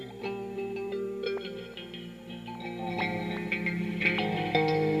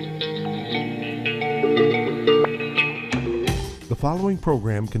following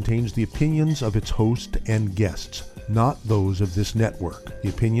program contains the opinions of its host and guests, not those of this network. The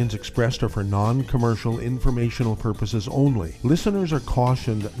opinions expressed are for non-commercial informational purposes only. Listeners are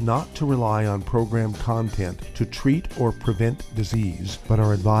cautioned not to rely on program content to treat or prevent disease, but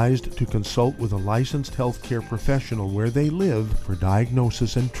are advised to consult with a licensed healthcare professional where they live for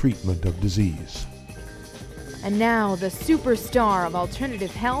diagnosis and treatment of disease. And now, the superstar of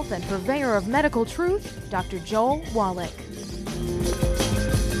alternative health and purveyor of medical truth, Dr. Joel Wallach.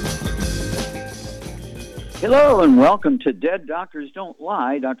 Hello and welcome to Dead Doctors Don't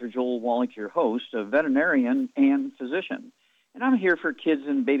Lie. Dr. Joel Wallach, your host, a veterinarian and physician. And I'm here for kids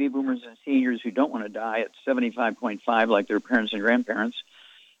and baby boomers and seniors who don't want to die at 75.5 like their parents and grandparents.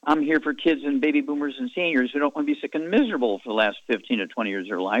 I'm here for kids and baby boomers and seniors who don't want to be sick and miserable for the last 15 to 20 years of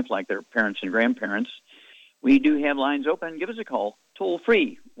their life like their parents and grandparents. We do have lines open. Give us a call,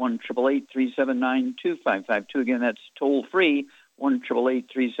 toll-free, 1-888-379-2552. Again, that's toll-free,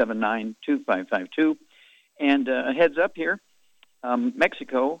 1-888-379-2552. And a heads up here,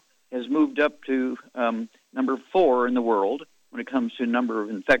 Mexico has moved up to number 4 in the world when it comes to number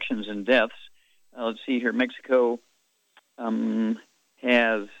of infections and deaths. Let's see here. Mexico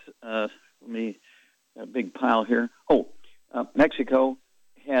has, a big pile here. Mexico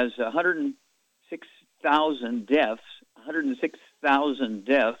has 106,000 deaths,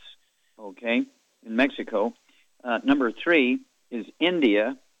 okay, in Mexico. Number 3 is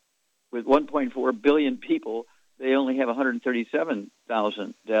India with 1.4 billion people. They only have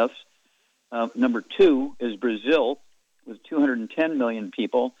 137,000 deaths. Number 2 is Brazil with 210 million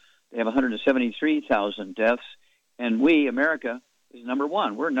people. They have 173,000 deaths. And we, America, is number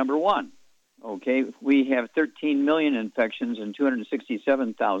 1. We're number 1. Okay, we have 13 million infections and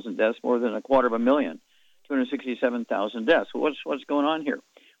 267,000 deaths, more than 250,000. 267,000 deaths. So what's going on here?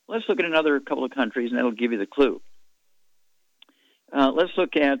 Let's look at another couple of countries, and that'll give you the clue. Let's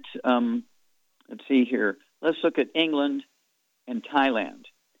look at, let's see here. Let's look at England and Thailand.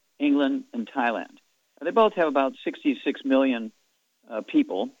 England and Thailand. They both have about 66 million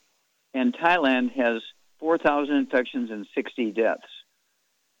people, and Thailand has 4,000 infections and 60 deaths.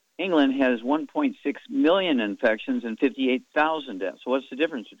 England has 1.6 million infections and 58,000 deaths. So what's the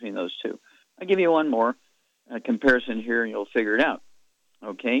difference between those two? I'll give you one more comparison here, and you'll figure it out.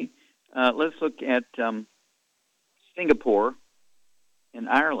 Okay? Let's look at Singapore and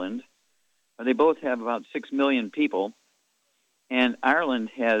Ireland. They both have about 6 million people, and Ireland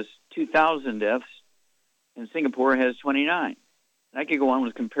has 2,000 deaths, and Singapore has 29. I could go on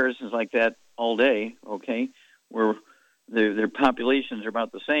with comparisons like that all day, okay, where their populations are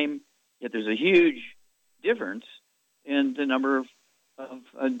about the same, yet there's a huge difference in the number of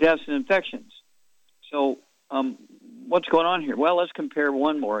deaths and infections. So what's going on here? Well, let's compare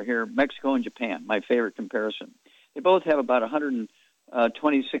one more here, Mexico and Japan, my favorite comparison. They both have about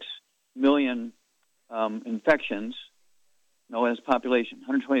 126 million infections. No, as population,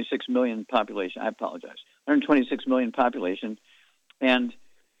 126 million population. I apologize. 126 million population. And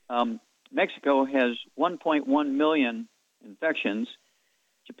Mexico has 1.1 million infections.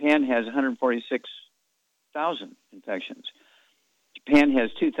 Japan has 146,000 infections. Japan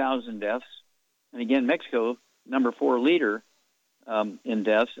has 2,000 deaths. And again, Mexico, number 4 leader in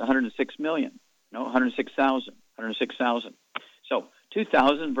deaths, 106 million. No, 106,000. 106,000. So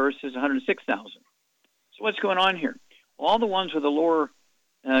 2,000 versus 106,000. So what's going on here? All the ones with the lower,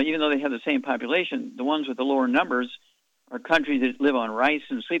 even though they have the same population, the ones with the lower numbers are countries that live on rice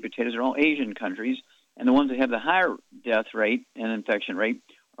and sweet potatoes. They're all Asian countries. And the ones that have the higher death rate and infection rate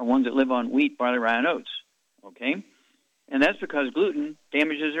are ones that live on wheat, barley, rye, and oats. Okay? And that's because gluten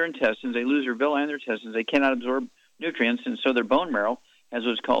damages their intestines. They lose their villi in their intestines. They cannot absorb nutrients, and so their bone marrow has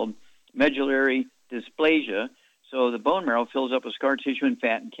what's called medullary dysplasia. So the bone marrow fills up with scar tissue and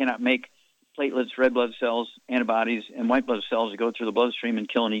fat and cannot make platelets, red blood cells, antibodies, and white blood cells that go through the bloodstream and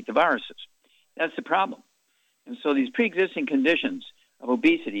kill and eat the viruses. That's the problem. And so these pre-existing conditions of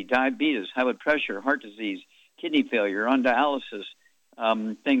obesity, diabetes, high blood pressure, heart disease, kidney failure, on dialysis,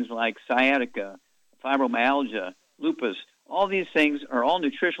 things like sciatica, fibromyalgia, lupus, all these things are all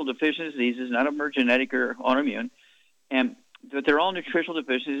nutritional deficiency diseases. None of them are genetic or autoimmune, but they're all nutritional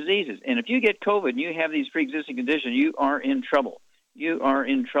deficiency diseases. And if you get COVID and you have these pre-existing conditions, you are in trouble. You are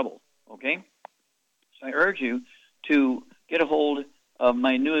in trouble, okay? So I urge you to get a hold of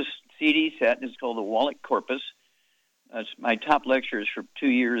my newest CD set. It's called the Wallach Corpus. It's my top lectures for 2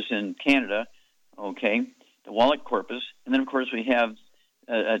 years in Canada, okay, the Wallach Corpus. And then, of course, we have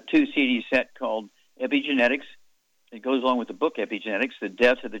a 2 CD set called Epigenetics. It goes along with the book Epigenetics, The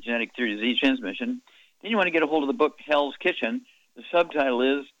Death of the Genetic Theory of Disease Transmission. Then you want to get a hold of the book Hell's Kitchen. The subtitle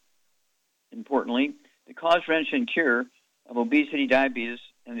is, importantly, The Cause, Prevention, and Cure of obesity, diabetes,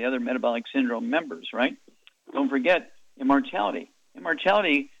 and the other metabolic syndrome members, right? Don't forget immortality.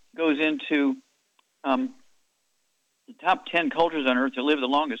 Immortality goes into the top 10 cultures on Earth that live the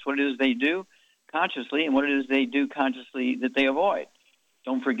longest, what it is they do consciously and what it is they do consciously that they avoid.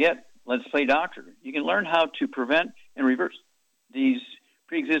 Don't forget, let's play doctor. You can learn how to prevent and reverse these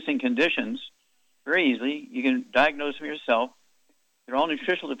pre-existing conditions very easily. You can diagnose them yourself. They're all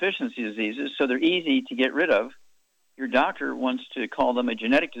nutritional deficiency diseases, so they're easy to get rid of. Your doctor wants to call them a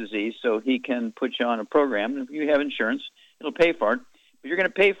genetic disease so he can put you on a program. If you have insurance, it'll pay for it. But you're going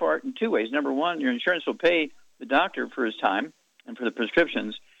to pay for it in two ways. Number one, your insurance will pay the doctor for his time and for the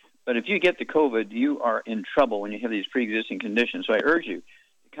prescriptions. But if you get the COVID, you are in trouble when you have these pre-existing conditions. So I urge you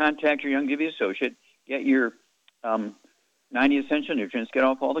to contact your Youngevity associate, get your 90 essential nutrients, get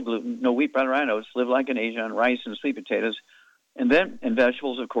off all the gluten, no wheat, brown, rye oats, live like an Asian on rice and sweet potatoes, and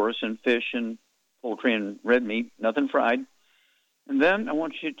vegetables, of course, and fish and poultry and red meat, nothing fried. And then I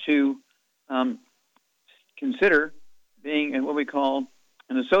want you to consider being what we call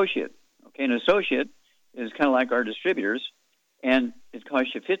an associate. Okay, an associate is kind of like our distributors, and it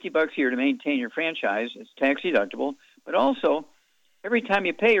costs you $50 a year to maintain your franchise. It's tax deductible, but also every time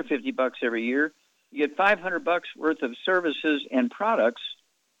you pay your $50 every year, you get $500 worth of services and products.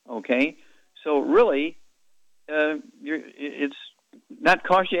 Okay, so really, it's not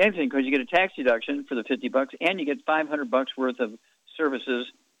cost you anything because you get a tax deduction for the $50, and you get $500 worth of services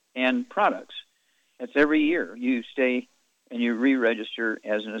and products. That's every year you stay and you re-register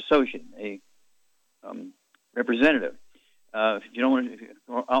as an associate, a representative. If you don't want to,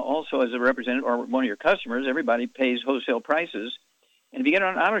 also as a representative or one of your customers, everybody pays wholesale prices. And if you get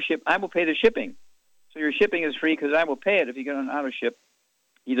on auto ship, I will pay the shipping. So your shipping is free because I will pay it if you get on auto ship,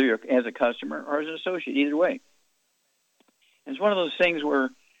 either as a customer or as an associate, either way. And it's one of those things where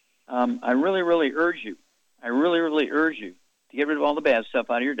I really, really urge you to get rid of all the bad stuff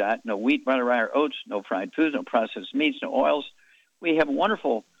out of your diet. No wheat, brown, rye, or oats, no fried foods, no processed meats, no oils. We have a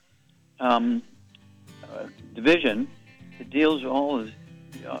wonderful division that deals with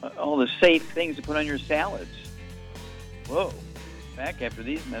all the safe things to put on your salads. Whoa. Back after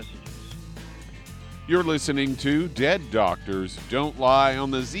these messages. You're listening to Dead Doctors Don't Lie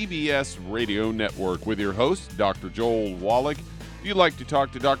on the ZBS Radio Network with your host, Dr. Joel Wallach. If you'd like to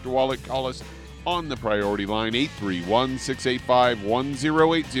talk to Dr. Wallach, call us on the priority line,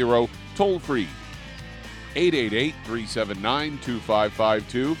 831-685-1080, toll free,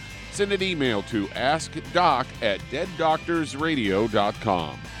 888-379-2552. Send an email to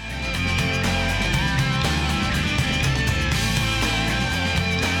askdoc@deaddoctorsradio.com.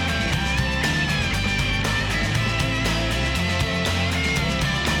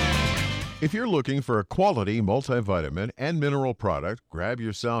 If you're looking for a quality multivitamin and mineral product, grab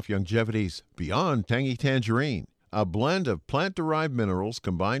yourself Youngevity's Beyond Tangy Tangerine, a blend of plant-derived minerals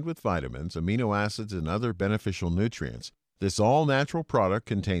combined with vitamins, amino acids, and other beneficial nutrients. This all-natural product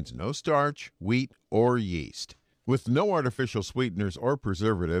contains no starch, wheat, or yeast, with no artificial sweeteners or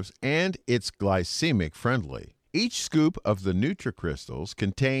preservatives, and it's glycemic friendly. Each scoop of the NutriCrystals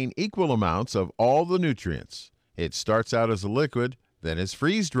contain equal amounts of all the nutrients. It starts out as a liquid, then is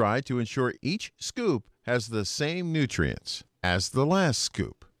freeze-dried to ensure each scoop has the same nutrients as the last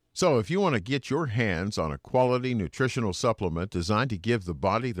scoop. So if you want to get your hands on a quality nutritional supplement designed to give the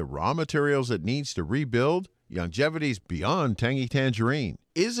body the raw materials it needs to rebuild, Youngevity's Beyond Tangy Tangerine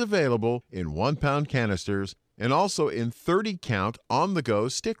is available in 1-pound canisters and also in 30-count on-the-go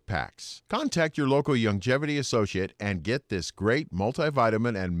stick packs. Contact your local Youngevity associate and get this great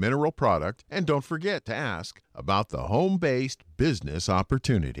multivitamin and mineral product, and don't forget to ask about the home-based business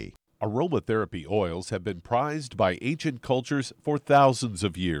opportunity. Aromatherapy oils have been prized by ancient cultures for thousands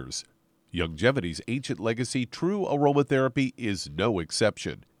of years. Youngevity's ancient legacy, True Aromatherapy, is no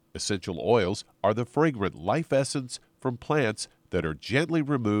exception. Essential oils are the fragrant life essence from plants that are gently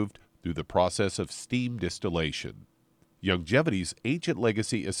removed through the process of steam distillation. Youngevity's ancient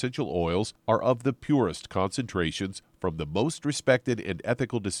legacy essential oils are of the purest concentrations from the most respected and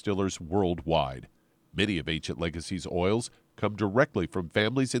ethical distillers worldwide. Many of Ancient Legacy's oils come directly from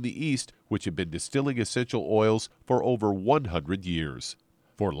families in the East which have been distilling essential oils for over 100 years.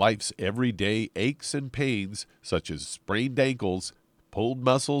 For life's everyday aches and pains, such as sprained ankles, pulled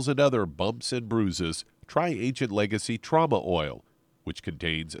muscles, and other bumps and bruises, try Ancient Legacy Trauma Oil, which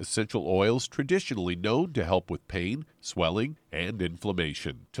contains essential oils traditionally known to help with pain, swelling, and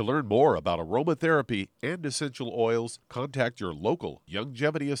inflammation. To learn more about aromatherapy and essential oils, contact your local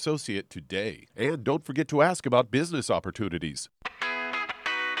Youngevity associate today. And don't forget to ask about business opportunities.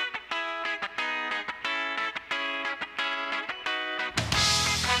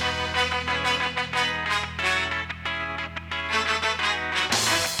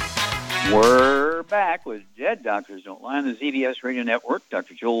 We're back with Dead Doctors Don't Lie on the ZBS Radio Network.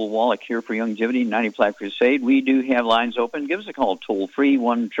 Dr. Joel Wallach here for Youngevity 95 Crusade. We do have lines open. Give us a call toll-free,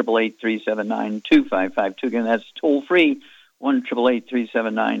 1-888-379-2552. Again, that's toll-free,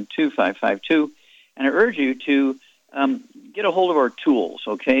 1-888-379-2552. And I urge you to get a hold of our tools,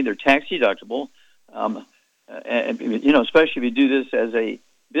 okay? They're tax-deductible, especially if you do this as a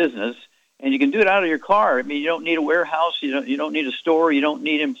business. And you can do it out of your car. I mean, you don't need a warehouse. You don't need a store. You don't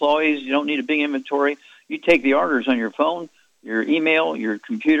need employees. You don't need a big inventory. You take the orders on your phone, your email, your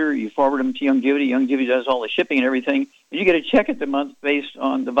computer. You forward them to Youngevity. Youngevity does all the shipping and everything. And you get a check at the month based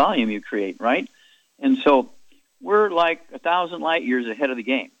on the volume you create, right? And so we're like 1,000 light years ahead of the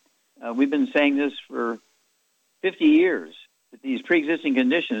game. We've been saying this for 50 years, that these pre-existing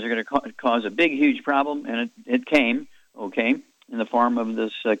conditions are going to cause a big, huge problem, and it came, okay, in the form of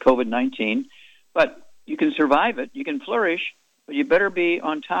this COVID-19. But you can survive it. You can flourish, but you better be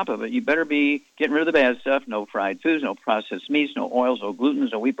on top of it. You better be getting rid of the bad stuff. No fried foods, no processed meats, no oils, no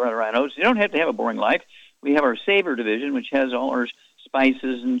glutens, no wheat, butter, rye, oats. You don't have to have a boring life. We have our Savor division, which has all our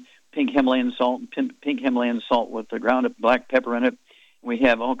spices and pink Himalayan salt with the ground up black pepper in it. We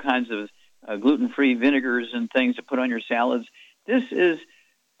have all kinds of gluten-free vinegars and things to put on your salads. This is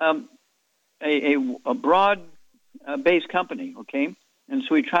a broad based company, okay? And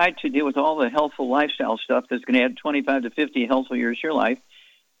so we tried to deal with all the healthful lifestyle stuff that's going to add 25 to 50 healthful years to your life.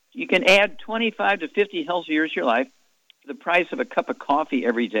 You can add 25 to 50 healthful years to your life for the price of a cup of coffee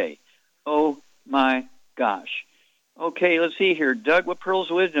every day. Oh, my gosh. Okay, let's see here. Doug, what pearls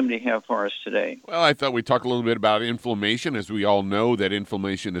of wisdom do you have for us today? Well, I thought we'd talk a little bit about inflammation. As we all know, that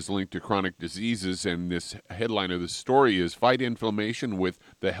inflammation is linked to chronic diseases, and this headline of the story is Fight Inflammation with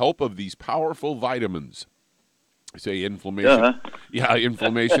the Help of These Powerful Vitamins. I say inflammation. Yeah,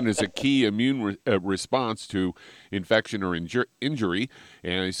 inflammation is a key immune response to infection or injury.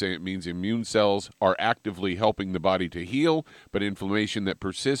 And I say it means immune cells are actively helping the body to heal, but inflammation that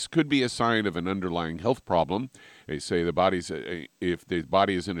persists could be a sign of an underlying health problem. They say if the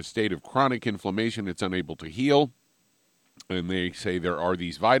body is in a state of chronic inflammation, it's unable to heal. And they say there are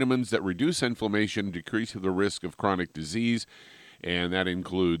these vitamins that reduce inflammation, decrease the risk of chronic disease, and that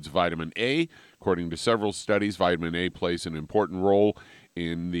includes vitamin A. According to several studies, vitamin A plays an important role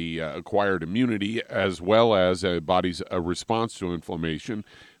in the acquired immunity as well as a body's response to inflammation.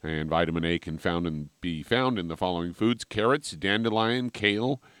 And vitamin A can be found in the following foods: carrots, dandelion,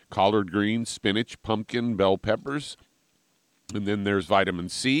 kale, collard greens, spinach, pumpkin, bell peppers. And then there's vitamin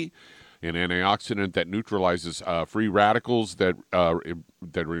C, an antioxidant that neutralizes free radicals that are in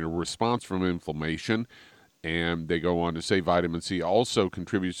response from inflammation. And they go on to say vitamin C also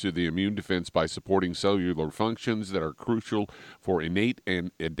contributes to the immune defense by supporting cellular functions that are crucial for innate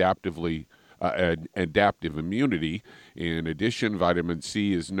and adaptive immunity. In addition, vitamin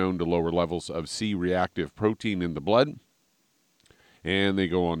C is known to lower levels of C-reactive protein in the blood. And they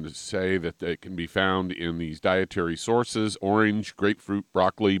go on to say that it can be found in these dietary sources: orange, grapefruit,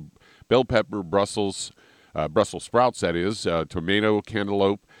 broccoli, bell pepper, Brussels sprouts, that is, tomato,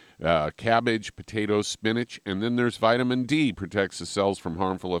 cantaloupe, cabbage, potatoes, spinach. And then there's vitamin D, protects the cells from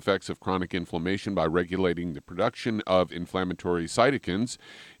harmful effects of chronic inflammation by regulating the production of inflammatory cytokines.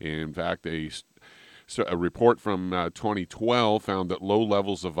 In fact, a report from 2012 found that low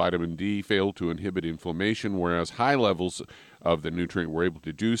levels of vitamin D fail to inhibit inflammation, whereas high levels of the nutrient were able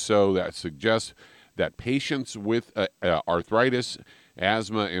to do so. That suggests that patients with arthritis,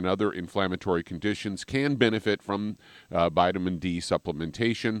 asthma, and other inflammatory conditions can benefit from vitamin D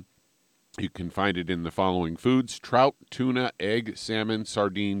supplementation. You can find it in the following foods: trout, tuna, egg, salmon,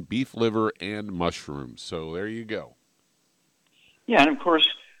 sardine, beef liver, and mushrooms. So there you go. Yeah, and of course,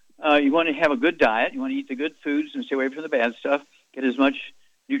 you want to have a good diet. You want to eat the good foods and stay away from the bad stuff. Get as much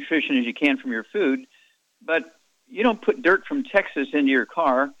nutrition as you can from your food. But you don't put dirt from Texas into your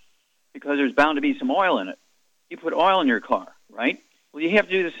car because there's bound to be some oil in it. You put oil in your car, right? Well, you have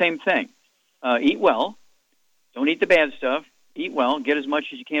to do the same thing. Eat well. Don't eat the bad stuff. Eat well. Get as much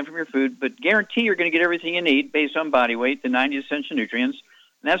as you can from your food, but guarantee you're going to get everything you need based on body weight, the 90 essential nutrients.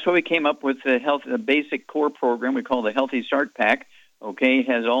 And that's why we came up with the basic core program we call the Healthy Start Pack. Okay, it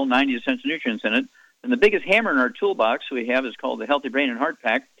has all 90 essential nutrients in it. And the biggest hammer in our toolbox we have is called the Healthy Brain and Heart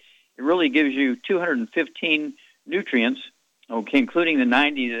Pack. It really gives you 215 nutrients, okay, including the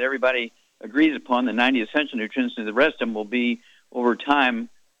 90 that everybody agrees upon, the 90 essential nutrients, and the rest of them will be, over time,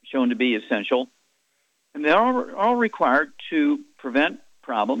 shown to be essential. And they're all required to prevent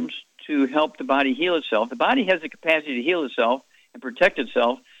problems, to help the body heal itself. The body has the capacity to heal itself and protect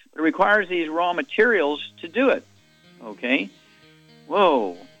itself, but it requires these raw materials to do it, okay?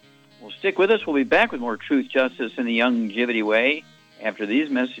 Whoa. Well, stick with us. We'll be back with more Truth, Justice, and the Youngevity Way after these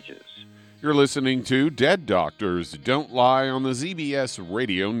messages. You're listening to Dead Doctors Don't Lie on the ZBS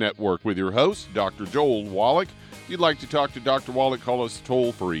Radio Network with your host, Dr. Joel Wallach. If you'd like to talk to Dr. Wallach, call us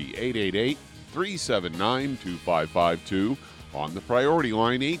toll-free, 888-379-2552. On the priority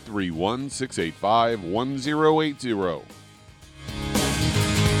line, 831-685-1080.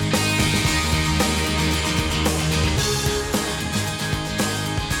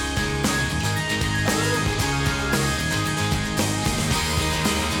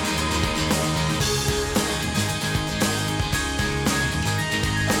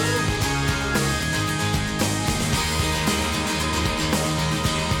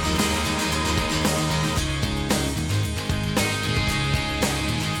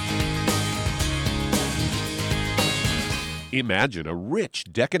 Imagine a rich,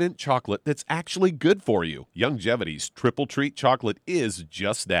 decadent chocolate that's actually good for you. Youngevity's Triple Treat chocolate is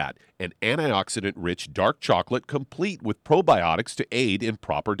just that, an antioxidant-rich dark chocolate complete with probiotics to aid in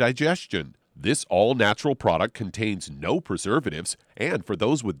proper digestion. This all-natural product contains no preservatives, and for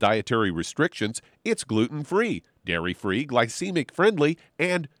those with dietary restrictions, it's gluten-free, dairy-free, glycemic-friendly,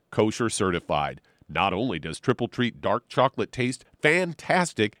 and kosher certified. Not only does Triple Treat dark chocolate taste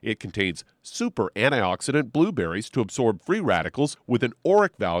fantastic, it contains super antioxidant blueberries to absorb free radicals with an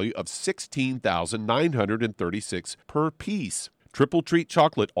ORAC value of 16,936 per piece. Triple Treat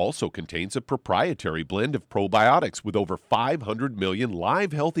chocolate also contains a proprietary blend of probiotics with over 500 million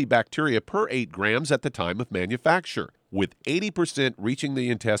live healthy bacteria per 8 grams at the time of manufacture, with 80% reaching the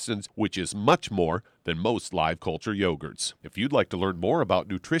intestines, which is much more than most live culture yogurts. If you'd like to learn more about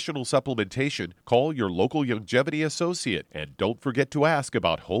nutritional supplementation, call your local Youngevity associate, and don't forget to ask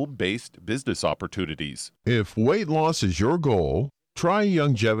about home-based business opportunities. If weight loss is your goal, try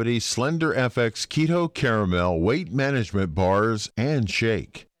Youngevity Slender FX Keto Caramel Weight Management Bars and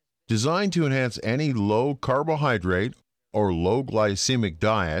Shake. Designed to enhance any low carbohydrate or low glycemic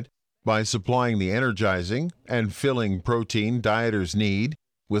diet by supplying the energizing and filling protein dieters need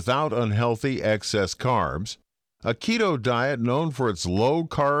without unhealthy excess carbs, a keto diet known for its low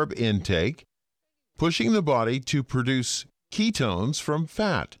carb intake, pushing the body to produce ketones from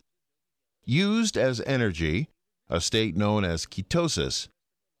fat. Used as energy, a state known as ketosis,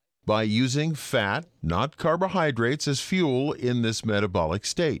 by using fat, not carbohydrates, as fuel in this metabolic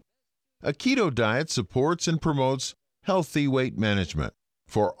state. A keto diet supports and promotes healthy weight management.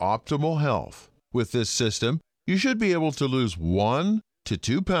 For optimal health, with this system, you should be able to lose 1 to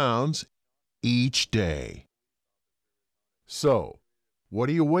 2 pounds each day. So, what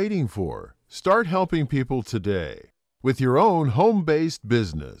are you waiting for? Start helping people today with your own home-based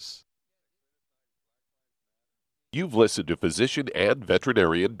business. You've listened to physician and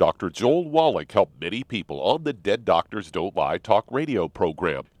veterinarian Dr. Joel Wallach help many people on the Dead Doctors Don't Lie talk radio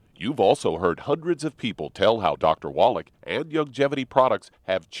program. You've also heard hundreds of people tell how Dr. Wallach and Youngevity products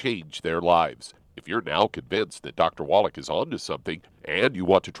have changed their lives. If you're now convinced that Dr. Wallach is onto something and you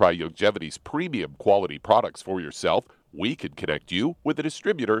want to try Youngevity's premium quality products for yourself, we can connect you with a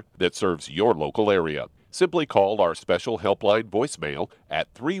distributor that serves your local area. Simply call our special helpline voicemail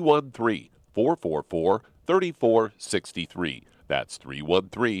at 313-444-3463. That's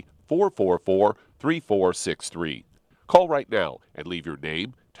 313-444-3463. Call right now and leave your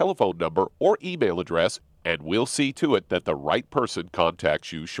name, telephone number, or email address, and we'll see to it that the right person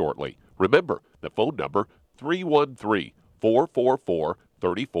contacts you shortly. Remember, the phone number,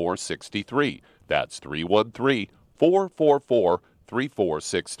 313-444-3463. That's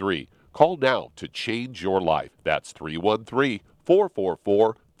 313-444-3463. Call now to change your life. That's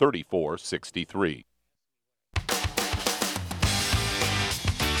 313-444-3463.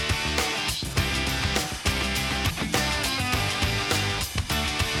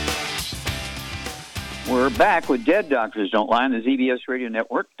 We're back with Dead Doctors Don't Lie on the ZBS Radio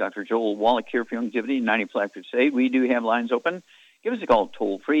Network. Dr. Joel Wallach here for Youngevity, 90 Flat Crusade. We do have lines open. Give us a call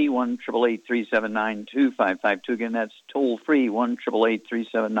toll-free, 1-888-379-2552. Again, that's toll-free,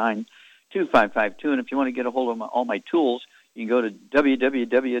 1-888-379-2552. And if you want to get a hold of all my tools, you can go to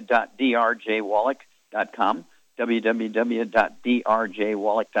www.drjwallach.com,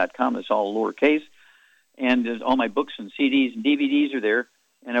 www.drjwallach.com. It's all lowercase. And all my books and CDs and DVDs are there.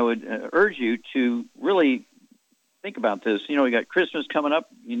 And I would urge you to really think about this. You know, we got Christmas coming up.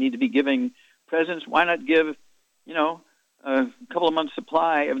 You need to be giving presents. Why not give, a couple of months'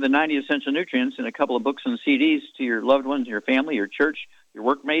 supply of the 90 essential nutrients and a couple of books and CDs to your loved ones, your family, your church, your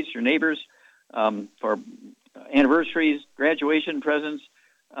workmates, your neighbors, for anniversaries, graduation presents.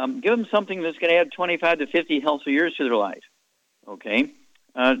 Give them something that's going to add 25 to 50 healthy years to their life. Okay?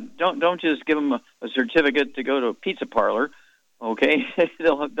 Don't just give them a certificate to go to a pizza parlor. Okay,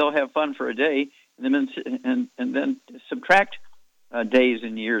 they'll have fun for a day, and then subtract days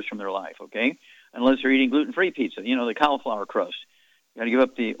and years from their life, okay? Unless they're eating gluten-free pizza, the cauliflower crust. You got to give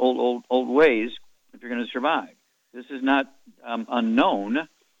up the old ways if you're going to survive. This is not unknown,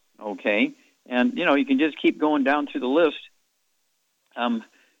 okay? And, you can just keep going down through the list.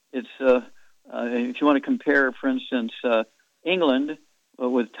 If you want to compare, for instance, England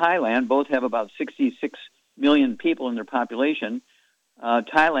with Thailand, both have about 66 million people in their population.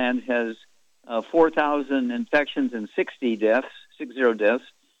 Thailand has 4,000 infections and 60 deaths,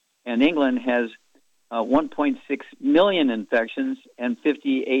 and England has 1.6 million infections and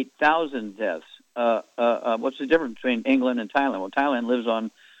 58,000 deaths. What's the difference between England and Thailand? Well, Thailand lives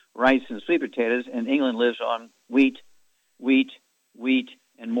on rice and sweet potatoes, and England lives on wheat,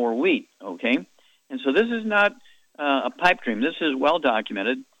 and more wheat, okay? And so this is not a pipe dream. This is well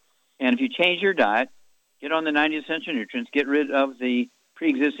documented. And if you change your diet, get on the 90 essential nutrients, get rid of the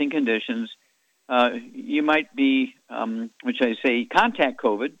pre-existing conditions, you might be, which I say, contact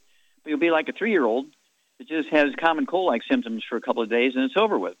COVID, but you'll be like a 3-year-old that just has common cold-like symptoms for a couple of days and it's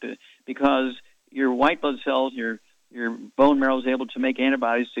over with, because your white blood cells, your bone marrow is able to make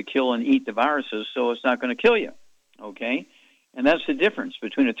antibodies to kill and eat the viruses, so it's not going to kill you, okay? And that's the difference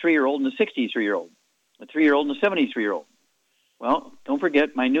between a 3-year-old and a 63-year-old, a 3-year-old and a 73-year-old. Well, don't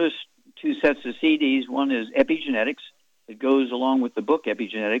forget my newest 2 sets of CDs. One is Epigenetics. It goes along with the book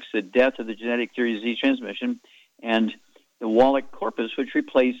Epigenetics, The Death of the Genetic Theory of Disease Transmission, and the Wallach Corpus, which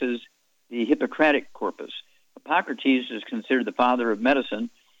replaces the Hippocratic Corpus. Hippocrates is considered the father of medicine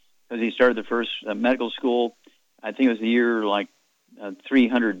because he started the first medical school, I think it was the year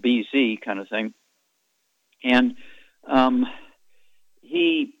 300 BC kind of thing. And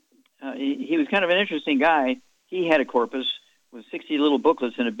he was kind of an interesting guy. He had a corpus with 60 little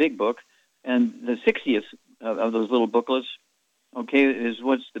booklets in a big book, and the 60th of those little booklets, okay, is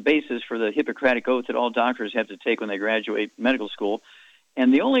what's the basis for the Hippocratic Oath that all doctors have to take when they graduate medical school.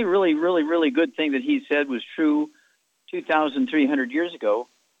 And the only really, really, really good thing that he said was true 2,300 years ago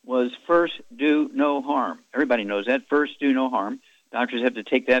was first do no harm. Everybody knows that, first do no harm. Doctors have to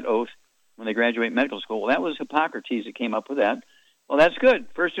take that oath when they graduate medical school. Well, that was Hippocrates that came up with that. Well, that's good.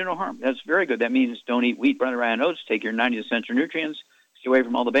 First do no harm. That's very good. That means don't eat wheat, bread, rye, and oats. Take your 90 essential nutrients. Stay away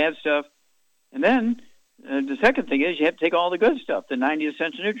from all the bad stuff. And then the second thing is you have to take all the good stuff, the 90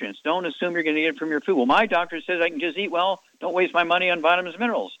 essential nutrients. Don't assume you're going to get it from your food. Well, my doctor says I can just eat well. Don't waste my money on vitamins and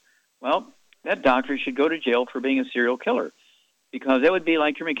minerals. Well, that doctor should go to jail for being a serial killer, because that would be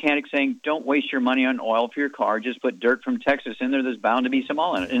like your mechanic saying, don't waste your money on oil for your car. Just put dirt from Texas in there. There's bound to be some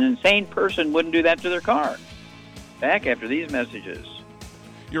oil in it. An insane person wouldn't do that to their car. Back after these messages.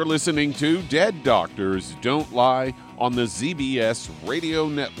 You're listening to Dead Doctors Don't Lie on the ZBS Radio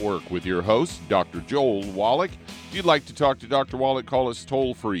Network with your host, Dr. Joel Wallach. If you'd like to talk to Dr. Wallach, call us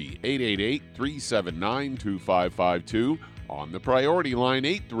toll-free, 888-379-2552. On the priority line,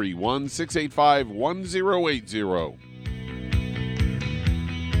 831-685-1080.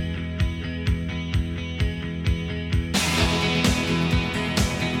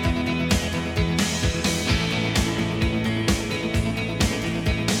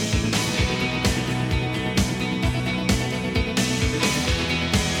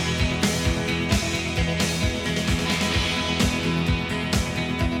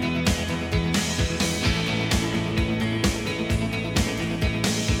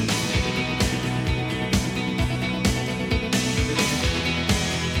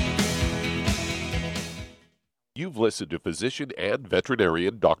 You've listened to physician and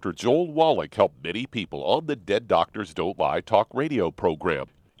veterinarian Dr. Joel Wallach help many people on the Dead Doctors Don't Lie talk radio program.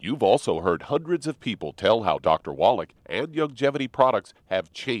 You've also heard hundreds of people tell how Dr. Wallach and Youngevity products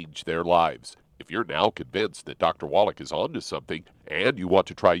have changed their lives. If you're now convinced that Dr. Wallach is onto something and you want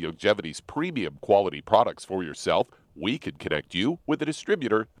to try Youngevity's premium quality products for yourself, we can connect you with a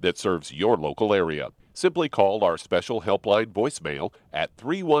distributor that serves your local area. Simply call our special helpline voicemail at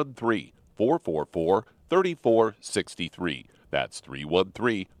 313-444-3463. That's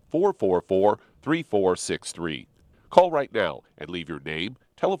 313-444-3463. Call right now and leave your name,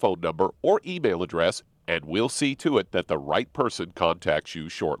 telephone number, or email address, and we'll see to it that the right person contacts you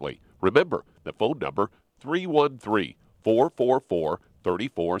shortly. Remember, the phone number,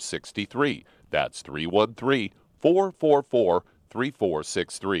 313-444-3463. That's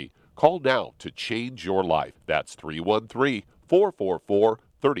 313-444-3463. Call now to change your life. That's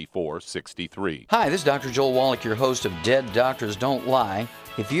 313-444-3463. Hi, this is Dr. Joel Wallach, your host of Dead Doctors Don't Lie.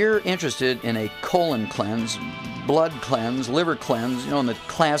 If you're interested in a colon cleanse, blood cleanse, liver cleanse, in the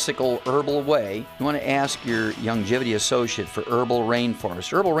classical herbal way, you want to ask your Youngevity associate for Herbal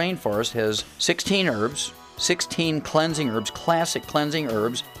Rainforest. Herbal Rainforest has 16 herbs, 16 cleansing herbs, classic cleansing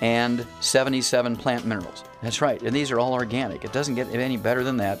herbs, and 77 plant minerals. That's right, and these are all organic. It doesn't get any better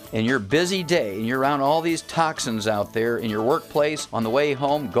than that. In your busy day, and you're around all these toxins out there in your workplace, on the way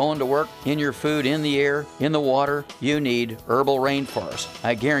home, going to work, in your food, in the air, in the water, you need Herbal Rainforest.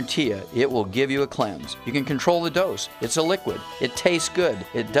 I guarantee you, it will give you a cleanse. You can control the dose. It's a liquid. It tastes good.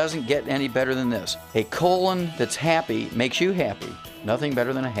 It doesn't get any better than this. A colon that's happy makes you happy. Nothing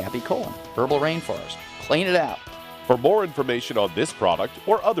better than a happy colon. Herbal Rainforest. Clean it out. For more information on this product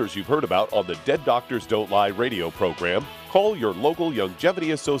or others you've heard about on the Dead Doctors Don't Lie radio program, call your local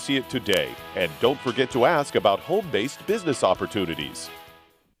Youngevity associate today. And don't forget to ask about home-based business opportunities.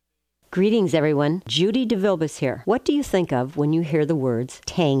 Greetings, everyone. Judy DeVilbus here. What do you think of when you hear the words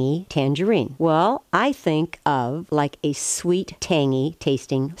tangy tangerine? Well, I think of like a sweet, tangy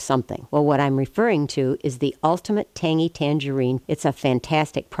tasting something. Well, what I'm referring to is the Ultimate Tangy Tangerine. It's a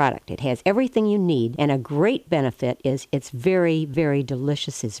fantastic product. It has everything you need, and a great benefit is it's very, very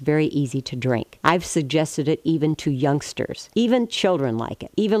delicious. It's very easy to drink. I've suggested it even to youngsters. Even children like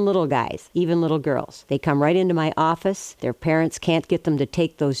it. Even little guys. Even little girls. They come right into my office. Their parents can't get them to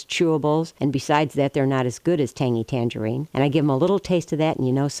take those chewables, and besides that, they're not as good as Tangy Tangerine. And I give them a little taste of that, and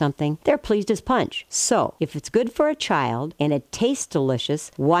you know something? They're pleased as punch. So, if it's good for a child and it tastes delicious,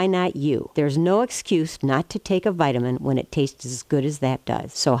 why not you? There's no excuse not to take a vitamin when it tastes as good as that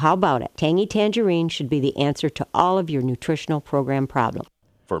does. So how about it? Tangy Tangerine should be the answer to all of your nutritional program problems.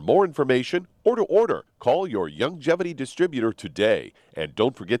 For more information or to order, call your Youngevity distributor today. And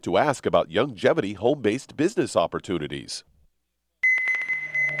don't forget to ask about Youngevity home-based business opportunities.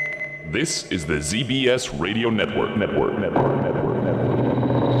 This is the ZBS Radio Network.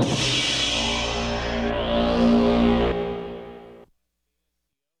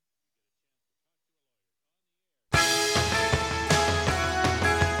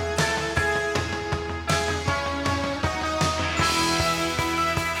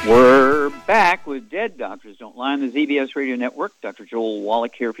 We're back with Dead Doctors Don't Lie on the ZBS Radio Network. Dr. Joel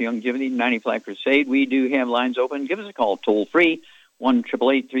Wallach here for Youngevity 95 Crusade. We do have lines open. Give us a call toll-free,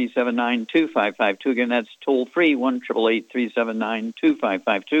 1-888-379-2552. Again, that's toll-free,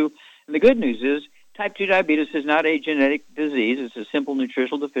 1-888-379-2552. And the good news is type 2 diabetes is not a genetic disease. It's a simple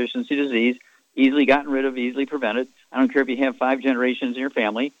nutritional deficiency disease, easily gotten rid of, easily prevented. I don't care if you have 5 generations in your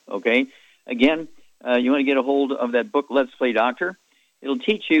family, okay? Again, you want to get a hold of that book, Let's Play Doctor. It'll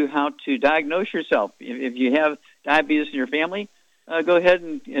teach you how to diagnose yourself. If you have diabetes in your family, go ahead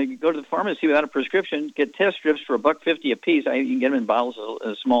and go to the pharmacy without a prescription. Get test strips for $1.50 a piece. You can get them in bottles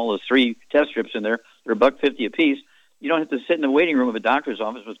as small as 3 test strips in there. They're $1.50 a piece. You don't have to sit in the waiting room of a doctor's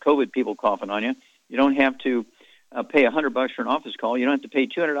office with COVID people coughing on you. You don't have to pay $100 for an office call. You don't have to pay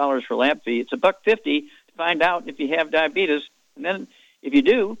 $200 for a lab fee. It's $1.50 to find out if you have diabetes. And then if you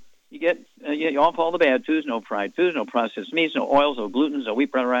do, you get you off all the bad foods, no fried foods, no processed meats, no oils, no glutens, no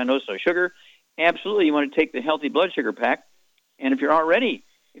wheat, brown rice, no sugar. Absolutely, you want to take the healthy blood sugar pack. And if you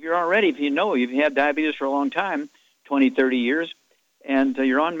know you've had diabetes for a long time, 20, 30 years, and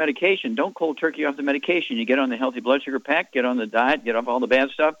you're on medication, don't cold turkey off the medication. You get on the healthy blood sugar pack, get on the diet, get off all the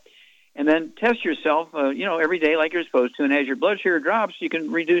bad stuff, and then test yourself, every day like you're supposed to. And as your blood sugar drops, you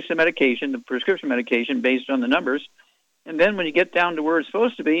can reduce the medication, the prescription medication, based on the numbers. And then when you get down to where it's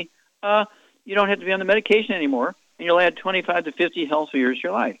supposed to be, you don't have to be on the medication anymore, and you'll add 25 to 50 healthy years to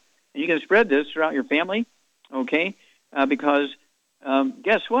your life. And you can spread this throughout your family, okay, because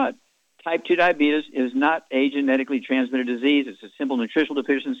guess what? Type 2 diabetes is not a genetically transmitted disease. It's a simple nutritional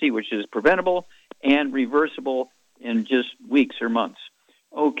deficiency, which is preventable and reversible in just weeks or months.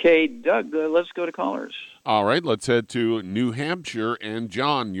 Okay, Doug, let's go to callers. All right, let's head to New Hampshire. And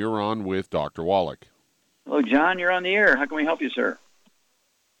John, you're on with Dr. Wallach. Hello, John. You're on the air. How can we help you, sir?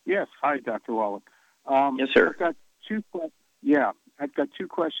 Yes. Hi, Dr. Wallach. Yes, sir. I've got two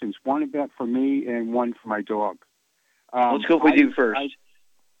questions. One about for me and one for my dog. Let's go with you first.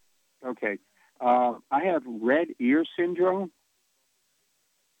 Okay. I have red ear syndrome,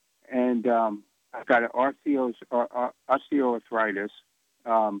 and I've got an osteoarthritis,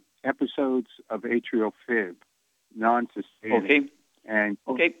 episodes of atrial fib, non-sustaining, and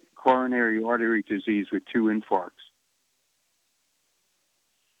coronary artery disease with 2 infarcts.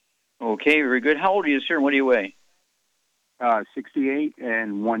 Okay, very good. How old are you, sir, and what do you weigh? 68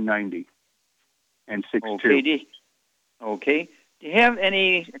 and 190 and 6'2". Okay. Do you have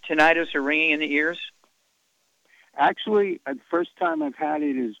any tinnitus or ringing in the ears? Actually, the first time I've had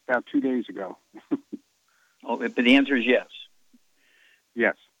it is about 2 days ago. But the answer is yes.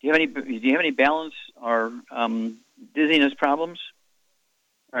 Yes. Do you have any balance or dizziness problems?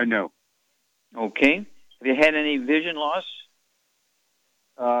 No. Okay. Have you had any vision loss?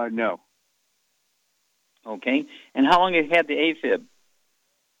 No. Okay. And how long have you had the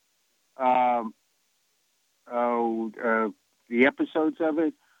AFib? the episodes of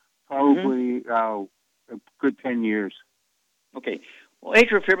it, probably a good 10 years. Okay. Well,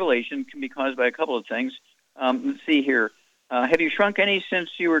 atrial fibrillation can be caused by a couple of things. Let's see here. Have you shrunk any since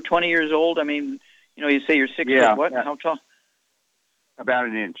you were 20 years old? I mean, you say you're 6 foot what? Yeah. How tall? About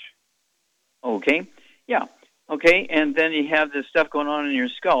an inch. Okay. Yeah. Okay. And then you have this stuff going on in your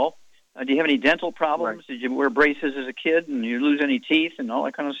skull. Do you have any dental problems? Right. Did you wear braces as a kid and you lose any teeth and all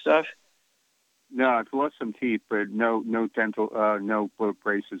that kind of stuff? No, I've lost some teeth, but no dental, no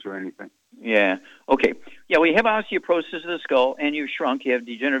braces or anything. Yeah. Okay. Yeah, we have osteoporosis of the skull, and you've shrunk. You have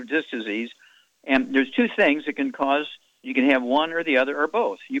degenerative disc disease. And there's two things that can cause, you can have one or the other or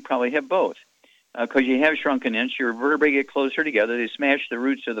both. You probably have both. Because you have shrunk an inch, your vertebrae get closer together. They smash the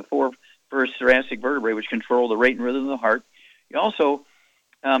roots of the four first thoracic vertebrae, which control the rate and rhythm of the heart. You also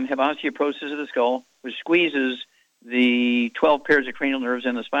have osteoporosis of the skull, which squeezes the 12 pairs of cranial nerves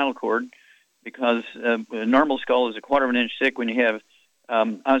and the spinal cord, because a normal skull is a quarter of an inch thick. When you have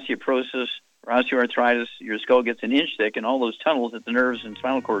osteoporosis or osteoarthritis, your skull gets an inch thick, and all those tunnels that the nerves and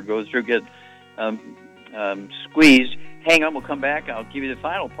spinal cord goes through get squeezed. Hang on, we'll come back. I'll give you the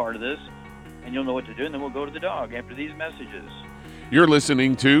final part of this, and you'll know what to do, and then we'll go to the dog after these messages. You're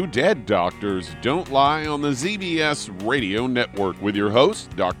listening to Dead Doctors Don't Lie on the ZBS Radio Network with your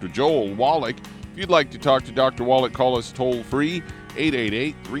host, Dr. Joel Wallach. If you'd like to talk to Dr. Wallach, call us toll-free,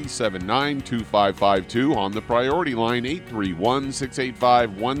 888-379-2552 on the priority line,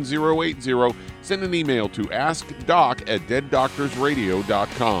 831-685-1080. Send an email to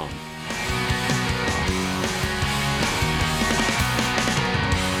askdoc@deaddoctorsradio.com.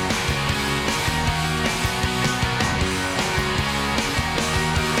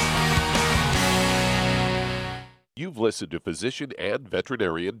 You've listened to physician and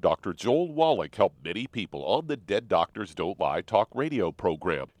veterinarian Dr. Joel Wallach help many people on the Dead Doctors Don't Lie talk radio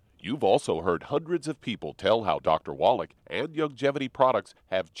program. You've also heard hundreds of people tell how Dr. Wallach and Youngevity products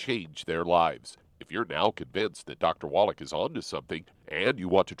have changed their lives. If you're now convinced that Dr. Wallach is onto something and you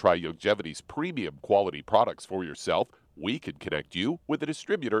want to try Youngevity's premium quality products for yourself, we can connect you with a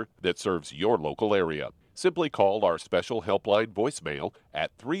distributor that serves your local area. Simply call our special helpline voicemail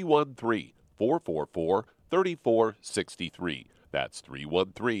at 313-444-3463. That's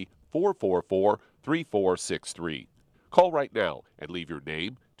 313-444-3463. Call right now and leave your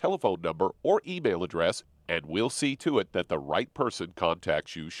name, telephone number, or email address, and we'll see to it that the right person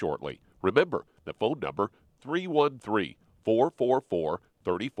contacts you shortly. Remember, the phone number,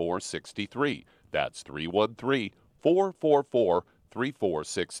 313-444-3463. That's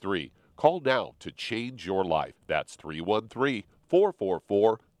 313-444-3463. Call now to change your life. That's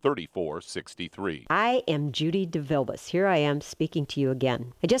 313-444-3463. I am Judy DeVilbus. Here I am speaking to you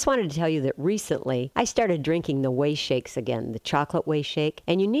again. I just wanted to tell you that recently I started drinking the Whey Shakes again, the chocolate Whey Shake.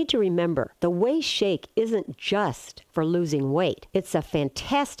 And you need to remember, the Whey Shake isn't just for losing weight. It's a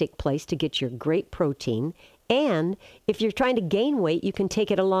fantastic place to get your great protein. And if you're trying to gain weight, you can take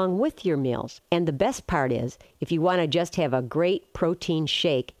it along with your meals. And the best part is, if you want to just have a great protein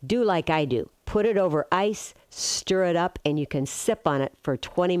shake, do like I do. Put it over ice, stir it up, and you can sip on it for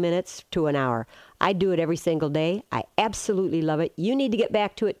 20 minutes to an hour. I do it every single day. I absolutely love it. You need to get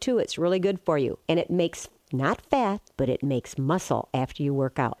back to it too. It's really good for you. And it makes not fat, but it makes muscle after you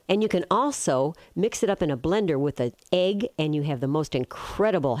work out. And you can also mix it up in a blender with an egg, and you have the most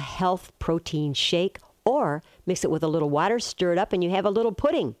incredible health protein shake. Or mix it with a little water, stir it up, and you have a little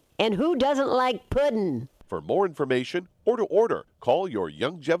pudding. And who doesn't like pudding? For more information or to order, call your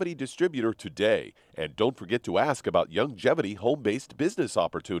Youngevity distributor today. And don't forget to ask about Youngevity home-based business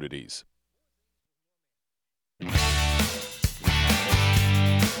opportunities.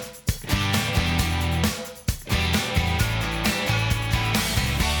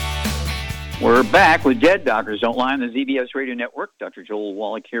 We're back with Dead Doctors Don't Lie on the ZBS Radio Network. Dr. Joel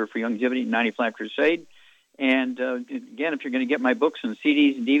Wallach here for Youngevity 95 Crusade. And again, if you're going to get my books and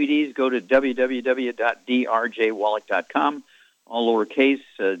CDs and DVDs, go to www.drjwallach.com, all lowercase,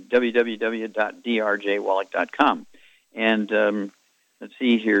 www.drjwallach.com. And let's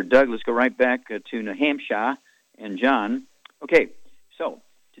see here, Doug, let's go right back to New Hampshire and John. Okay, so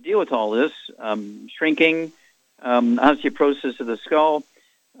to deal with all this, shrinking, osteoporosis of the skull,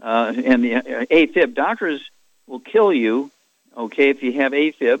 and the AFib, doctors will kill you, okay, if you have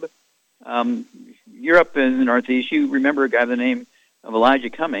AFib. You're up in the Northeast. You remember a guy by the name of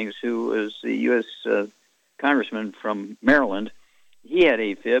Elijah Cummings, who was the U.S. congressman from Maryland. He had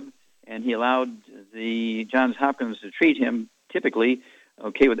AFib, and he allowed the Johns Hopkins to treat him typically,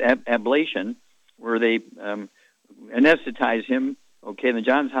 okay, with ablation, where they anesthetize him, okay, in the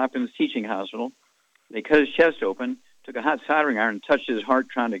Johns Hopkins Teaching Hospital. They cut his chest open, took a hot soldering iron and touched his heart,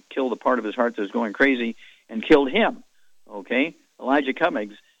 trying to kill the part of his heart that was going crazy, and killed him. Okay, Elijah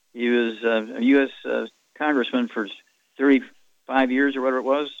Cummings. He was a U.S. Congressman for 35 years or whatever it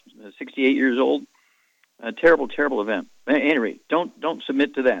was, 68 years old. A terrible, terrible event. Anyway, don't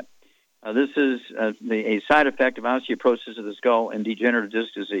submit to that. This is a side effect of osteoporosis of the skull and degenerative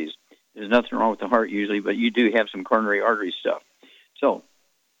disc disease. There's nothing wrong with the heart usually, but you do have some coronary artery stuff. So,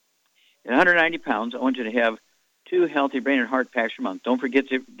 at 190 pounds, I want you to have 2 healthy brain and heart packs per month. Don't forget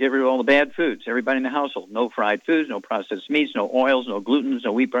to get rid of all the bad foods. Everybody in the household, no fried foods, no processed meats, no oils, no glutens,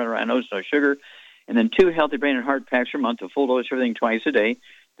 no wheat, butter, oats, no sugar. And then 2 healthy brain and heart packs per month, a full dose of everything twice a day.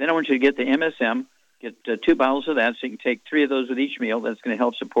 Then I want you to get the MSM. Get 2 bottles of that, so you can take 3 of those with each meal. That's going to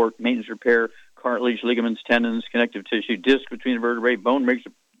help support maintenance, repair, cartilage, ligaments, tendons, connective tissue, disc between the vertebrae, bone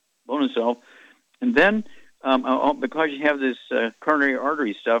itself. And then, because you have this coronary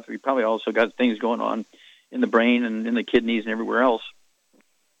artery stuff, you probably also got things going on in the brain and in the kidneys and everywhere else.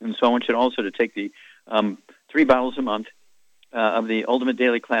 And so I want you also to take the 3 bottles a month of the Ultimate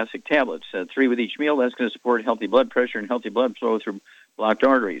Daily Classic tablets, 3 with each meal. That's going to support healthy blood pressure and healthy blood flow through blocked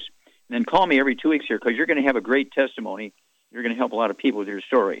arteries. And then call me every 2 weeks here because you're going to have a great testimony. You're going to help a lot of people with your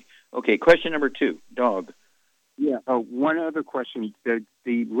story. Okay, question number 2, dog. Yeah, one other question.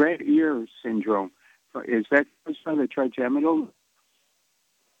 The red ear syndrome, is that from the trigeminal?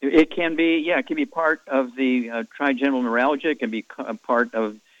 It can be, yeah, it can be part of the trigeminal neuralgia. It can be a part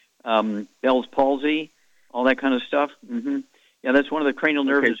of Bell's palsy, all that kind of stuff. Mm-hmm. Yeah, that's one of the cranial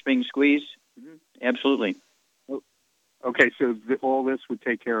nerves that's being squeezed. Mm-hmm. Absolutely. Okay, so all this would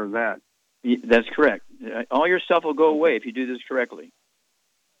take care of that. That's correct. All your stuff will go away if you do this correctly.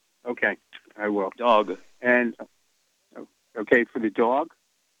 Okay, I will. Dog. And, okay, for the dog,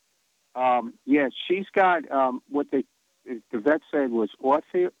 she's got what the vet said was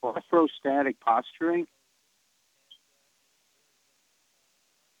orthostatic posturing.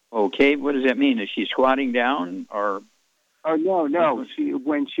 Okay, what does that mean? Is she squatting down or? Oh, no.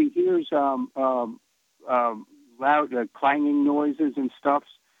 When she hears loud clanging noises and stuff,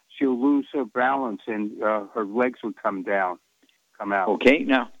 she'll lose her balance and her legs would come out. Okay,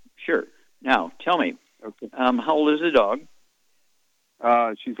 now, sure. Now, tell me, how old is the dog?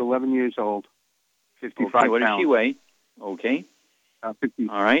 She's 11 years old, 55 pounds. What does she weigh? Okay. 50,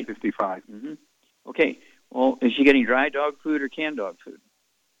 all right. 55. Mm-hmm. Okay. Well, is she getting dry dog food or canned dog food?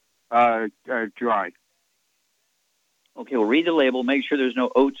 Dry. Okay, well, read the label. Make sure there's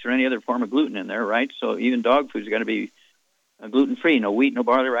no oats or any other form of gluten in there, right? So even dog food's got to be gluten-free. No wheat, no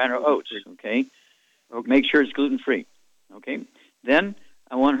barley, rye, no oats, okay? Make sure it's gluten-free, okay? Then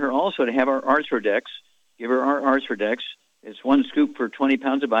I want her also to have our Arthrodex. Give her our Arthrodex. It's 1 scoop for 20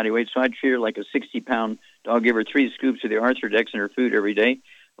 pounds of body weight, so I'd treat her like a 60-pound dog. Give her 3 scoops of the Arthrodex in her food every day.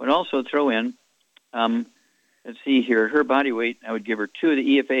 I would also throw in, let's see here, her body weight, I would give her 2 of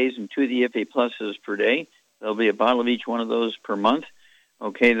the EFAs and 2 of the EFA pluses per day. There'll be a bottle of each one of those per month.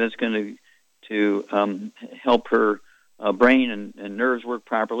 Okay, that's going to help her brain and nerves work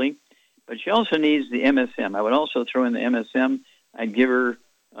properly. But she also needs the MSM. I would also throw in the MSM. I'd give her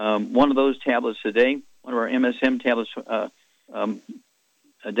one of those tablets a day, one of our MSM tablets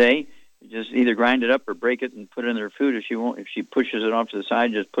a day. Just either grind it up or break it and put it in her food. If she pushes it off to the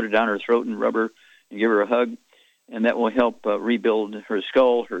side, just put it down her throat and rub her and give her a hug. And that will help rebuild her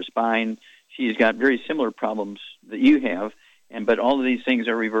skull, her spine. She's got very similar problems that you have, but all of these things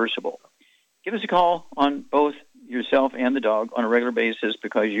are reversible. Give us a call on both yourself and the dog on a regular basis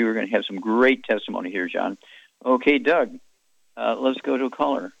because you are going to have some great testimony here, John. Okay, Doug, let's go to a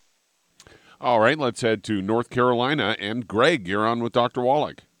caller. All right, let's head to North Carolina. And Greg, you're on with Dr.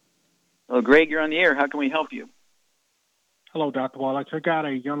 Wallach. Well, Greg, you're on the air. How can we help you? Hello, Dr. Wallach. I got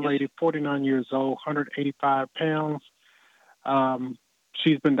a young lady, 49 years old, 185 pounds.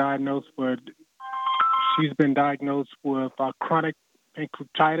 She's been diagnosed with chronic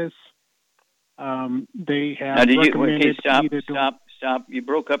pancreatitis. They have recommended stop. You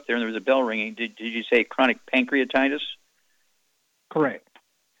broke up there and there was a bell ringing. Did you say chronic pancreatitis? Correct.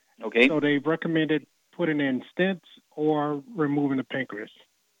 Okay. So they've recommended putting in stents or removing the pancreas.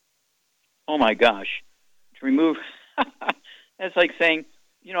 Oh, my gosh. To remove, that's like saying,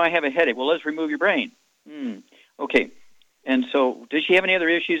 I have a headache. Well, let's remove your brain. Okay. And so does she have any other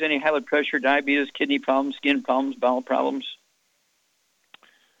issues, any high blood pressure, diabetes, kidney problems, skin problems, bowel problems?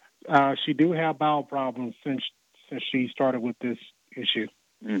 She do have bowel problems since she started with this issue.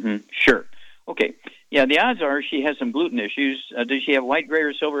 Mm-hmm. Sure. Okay. Yeah, the odds are she has some gluten issues. Does she have white, gray,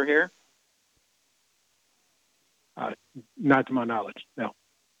 or silver hair? Not to my knowledge, no.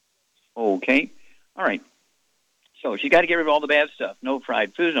 Okay. All right. So she got to get rid of all the bad stuff. No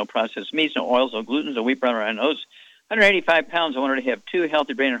fried foods, no processed meats, no oils, no gluten, no wheat, brown, or oats. 185 pounds. I want her to have 2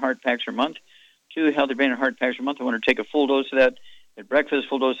 healthy brain and heart packs per month, 2 Healthy Brain and Heart Packs a month. I want her to take a full dose of that at breakfast,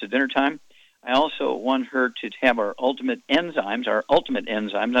 full dose at dinner time. I also want her to have our ultimate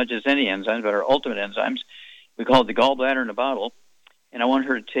enzymes, not just any enzymes, but our ultimate enzymes. We call it the gallbladder in a bottle. And I want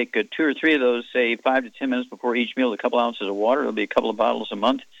her to take 2 or 3 of those, say 5 to 10 minutes before each meal, a couple ounces of water. It'll be a couple of bottles a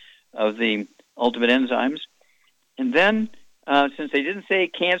month of the ultimate enzymes. And then, since they didn't say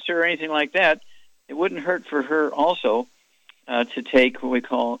cancer or anything like that, it wouldn't hurt for her also to take what we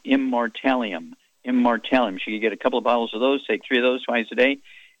call Immortalium. She could get a couple of bottles of those, take 3 of those twice a day,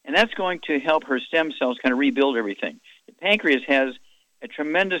 and that's going to help her stem cells kind of rebuild everything. The pancreas has a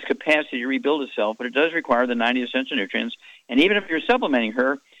tremendous capacity to rebuild itself, but it does require the 90 essential nutrients. And even if you're supplementing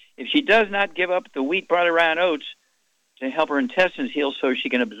her, if she does not give up the wheat, barley, rye, and oats to help her intestines heal so she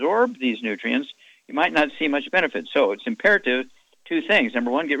can absorb these nutrients, you might not see much benefit. So it's imperative 2 things. Number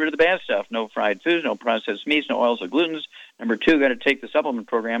 1, get rid of the bad stuff. No fried foods, no processed meats, no oils or glutens. Number 2, got to take the supplement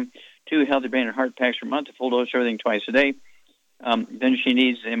program. 2 Healthy Brain and Heart Packs per month, a full dose of everything twice a day. Then she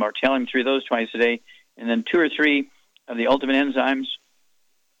needs Immortalium, 3 of those twice a day. And then 2 or 3 of the ultimate enzymes.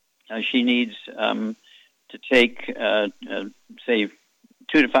 She needs to take, say, 2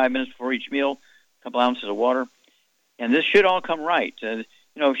 to 5 minutes before each meal, a couple ounces of water. And this should all come right. If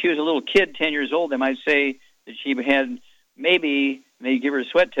she was a little kid, 10 years old, they might say that she had maybe, they give her a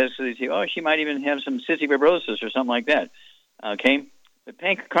sweat test, so they say, oh, she might even have some cystic fibrosis or something like that. Okay? But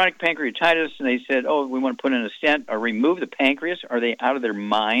chronic pancreatitis, and they said, oh, we want to put in a stent or remove the pancreas. Are they out of their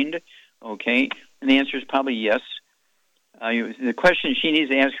mind? Okay? And the answer is probably yes. The question she needs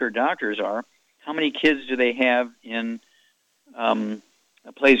to ask her doctors are, how many kids do they have in a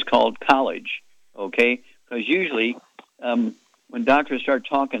place called college? Okay? Because usually when doctors start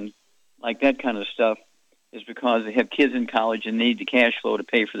talking like that kind of stuff, is because they have kids in college and need the cash flow to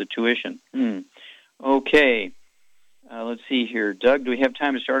pay for the tuition. Okay. Let's see here. Doug, do we have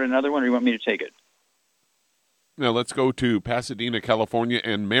time to start another one, or do you want me to take it? Now let's go to Pasadena, California,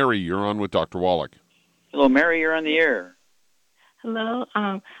 and Mary, you're on with Dr. Wallach. Hello, Mary, you're on the air. Hello.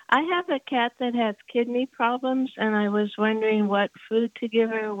 I have a cat that has kidney problems, and I was wondering what food to give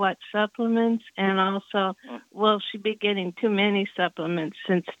her, what supplements, and also, will she be getting too many supplements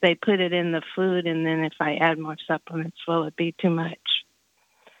since they put it in the food, and then if I add more supplements, will it be too much?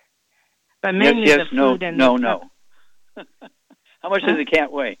 But mainly the food and no. How much does a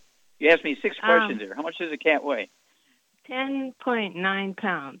cat weigh? You asked me 6 questions there. How much does a cat weigh? 10.9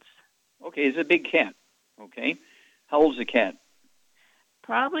 pounds. Okay, it's a big cat. Okay. How old is the cat?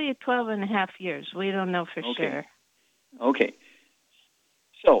 Probably 12 and a half years. We don't know for sure. Okay.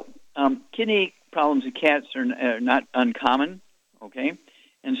 So, kidney problems in cats are not uncommon, okay?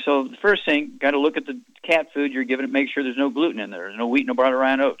 And so the first thing, got to look at the cat food you're giving it, make sure there's no gluten in there. There's no wheat, no barley,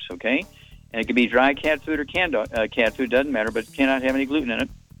 rye, and oats, okay? And it can be dry cat food or canned cat food, doesn't matter, but it cannot have any gluten in it.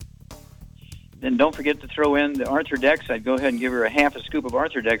 Then don't forget to throw in the Arthrodex. I'd go ahead and give her a half a scoop of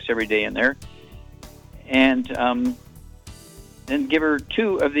Arthrodex every day in there. And then give her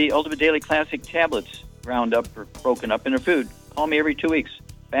 2 of the Ultimate Daily Classic tablets ground up or broken up in her food. Call me every 2 weeks.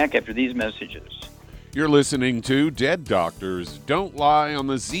 Back after these messages. You're listening to Dead Doctors Don't Lie on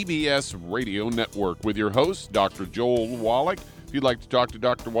the ZBS Radio Network with your host, Dr. Joel Wallach. If you'd like to talk to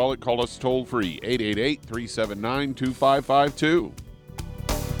Dr. Wallach, call us toll-free, 888-379-2552.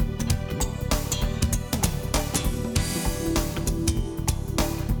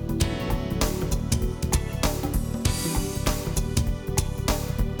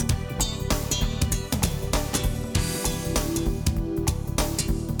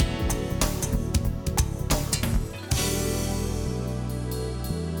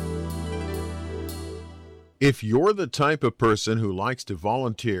 If you're the type of person who likes to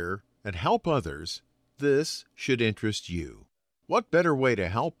volunteer and help others, this should interest you. What better way to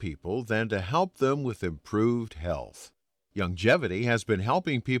help people than to help them with improved health? Youngevity has been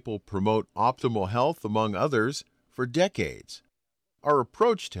helping people promote optimal health, among others, for decades. Our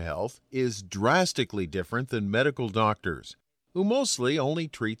approach to health is drastically different than medical doctors, who mostly only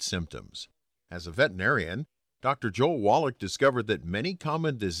treat symptoms. As a veterinarian, Dr. Joel Wallach discovered that many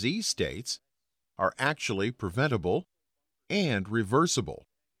common disease states are actually preventable and reversible.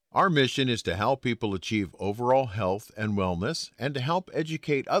 Our mission is to help people achieve overall health and wellness and to help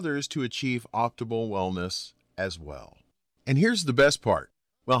educate others to achieve optimal wellness as well. And here's the best part.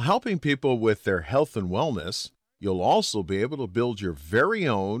 While helping people with their health and wellness, you'll also be able to build your very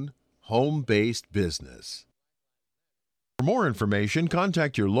own home-based business. For more information,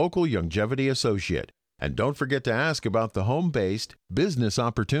 contact your local Youngevity associate. And don't forget to ask about the home-based business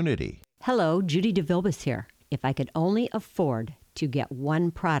opportunity. Hello, Judy DeVilbus here. If I could only afford to get one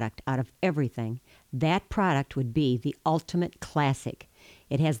product out of everything, that product would be the Ultimate Classic.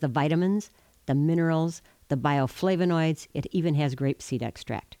 It has the vitamins, the the minerals, the bioflavonoids. It even has grapeseed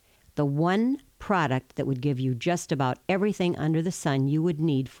extract. The one product that would give you just about everything under the sun you would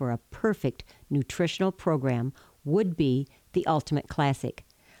need for a perfect nutritional program would be the Ultimate Classic.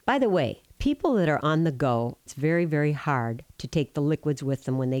 By the way, people that are on the go, it's very, very hard to take the liquids with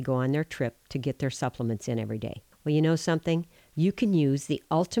them when they go on their trip to get their supplements in every day. Well, you know something? You can use the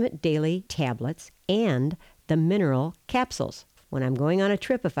Ultimate Daily tablets and the mineral capsules. When I'm going on a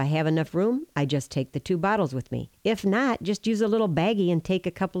trip, if I have enough room, I just take the 2 bottles with me. If not, just use a little baggie and take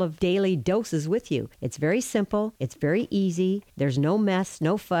a couple of daily doses with you. It's very simple. It's very easy. There's no mess,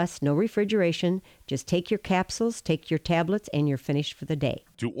 no fuss, no refrigeration. Just take your capsules, take your tablets, and you're finished for the day.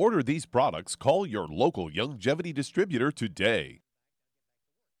 To order these products, call your local Youngevity distributor today.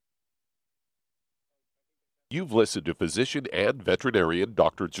 You've listened to physician and veterinarian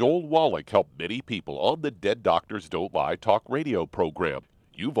Dr. Joel Wallach help many people on the Dead Doctors Don't Lie talk radio program.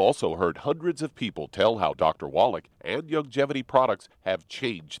 You've also heard hundreds of people tell how Dr. Wallach and Youngevity products have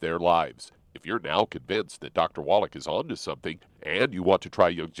changed their lives. If you're now convinced that Dr. Wallach is onto something and you want to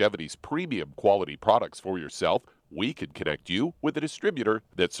try Youngevity's premium quality products for yourself, we can connect you with a distributor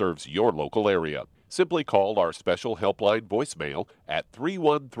that serves your local area. Simply call our special helpline voicemail at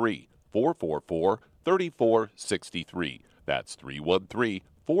 313-444-3463. That's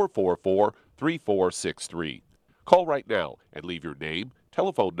 313-444-3463. Call right now and leave your name,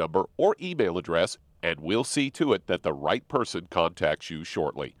 telephone number, or email address, and we'll see to it that the right person contacts you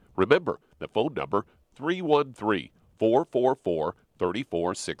shortly. Remember, the phone number,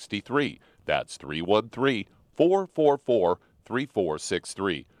 313-444-3463. That's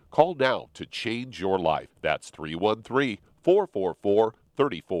 313-444-3463. Call now to change your life. That's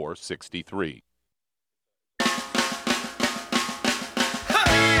 313-444-3463.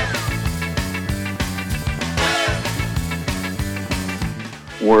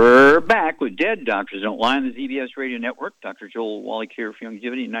 We're back with Dead Doctors Don't Lie on the ZBS Radio Network. Dr. Joel Wallach here for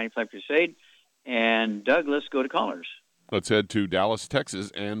Youngevity 95 Crusade. And Doug, let's go to callers. Let's head to Dallas,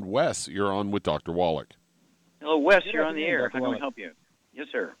 Texas. And Wes, you're on with Dr. Wallach. Hello, Wes. You're on the air. How can we help you? Yes,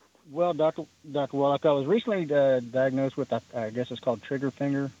 sir. Well, Dr. Wallach, I was recently diagnosed with, I guess it's called trigger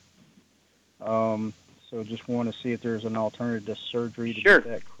finger. So just want to see if there's an alternative to surgery to get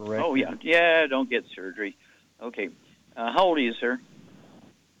that correct. Oh, yeah. Yeah, don't get surgery. Okay. How old are you, sir?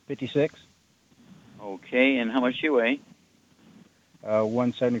 56. Okay, and how much do you weigh?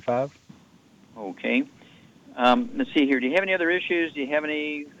 175. Okay. Let's see here. Do you have any other issues? Do you have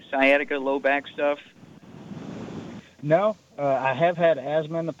any sciatica, low back stuff? No. I have had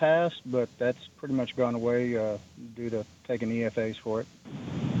asthma in the past, but that's pretty much gone away due to taking EFAs for it.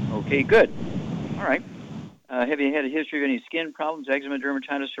 Okay, good. All right. Have you had a history of any skin problems, eczema,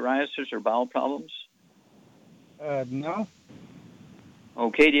 dermatitis, psoriasis, or bowel problems? No.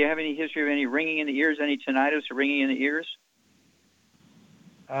 Okay, do you have any history of any ringing in the ears, any tinnitus or ringing in the ears?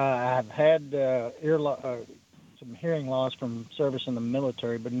 I've had some hearing loss from service in the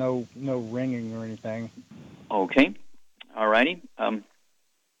military, but no ringing or anything. Okay, all righty.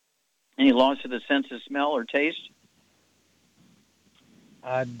 Any loss of the sense of smell or taste?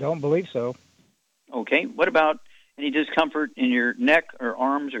 I don't believe so. Okay, what about any discomfort in your neck or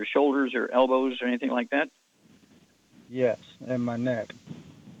arms or shoulders or elbows or anything like that? Yes, in my neck.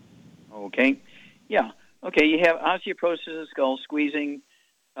 Okay. Yeah. Okay, you have osteoporosis of the skull, squeezing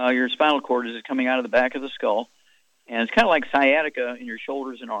your spinal cord as it's coming out of the back of the skull. And it's kind of like sciatica in your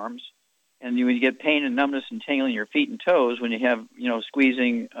shoulders and arms. And you get pain and numbness and tingling in your feet and toes when you have,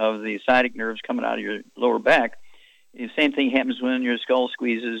 squeezing of the sciatic nerves coming out of your lower back. The same thing happens when your skull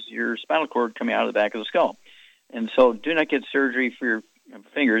squeezes your spinal cord coming out of the back of the skull. And so do not get surgery for your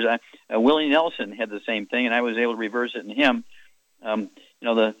fingers. Willie Nelson had the same thing, and I was able to reverse it in him.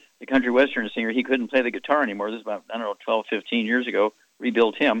 The country western singer, he couldn't play the guitar anymore. This is about, 12, 15 years ago,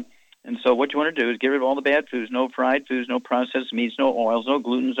 rebuilt him. And so what you want to do is get rid of all the bad foods, no fried foods, no processed meats, no oils, no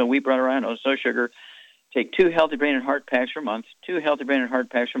gluten, no wheat, butter, no sugar. Take 2 Healthy Brain and Heart Packs per month, 2 Healthy Brain and Heart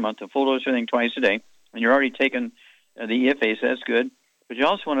Packs per month, a full dose of everything twice a day. And you're already taking the EFA, so that's good. But you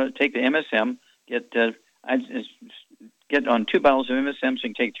also want to take the MSM, get on 2 bottles of MSM, so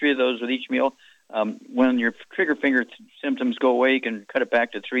you can take 3 of those with each meal. When your trigger finger symptoms go away, you can cut it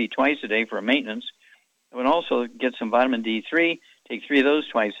back to 3 twice a day for a maintenance. And also get some vitamin D3, take 3 of those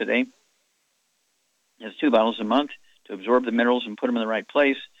twice a day. That's 2 bottles a month to absorb the minerals and put them in the right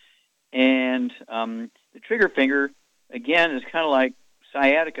place. And the trigger finger, again, is kind of like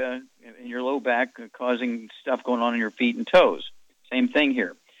sciatica in your low back, causing stuff going on in your feet and toes. Same thing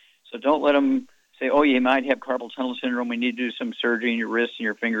here. So don't let them say, oh, you might have carpal tunnel syndrome. We need to do some surgery in your wrists and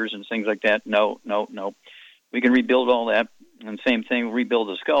your fingers and things like that. No. We can rebuild all that. And same thing, rebuild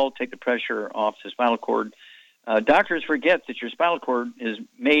the skull, take the pressure off the spinal cord. Doctors forget that your spinal cord is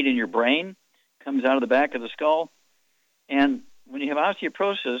made in your brain, comes out of the back of the skull. And when you have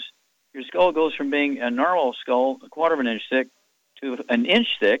osteoporosis, your skull goes from being a normal skull, a quarter of an inch thick, to an inch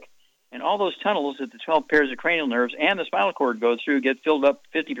thick. And all those tunnels that the 12 pairs of cranial nerves and the spinal cord go through get filled up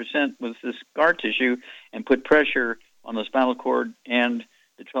 50% with this scar tissue and put pressure on the spinal cord and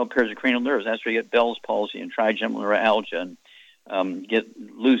the 12 pairs of cranial nerves. That's where you get Bell's palsy and trigeminal neuralgia and get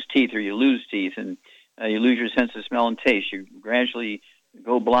loose teeth, or you lose teeth, and you lose your sense of smell and taste. You gradually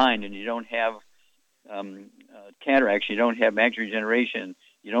go blind, and you don't have cataracts, you don't have macular degeneration,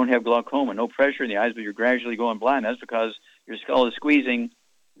 you don't have glaucoma, no pressure in the eyes, but you're gradually going blind. That's because your skull is squeezing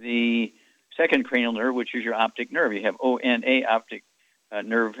the second cranial nerve, which is your optic nerve. You have ONA, optic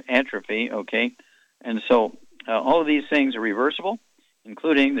nerve atrophy, okay? And so all of these things are reversible,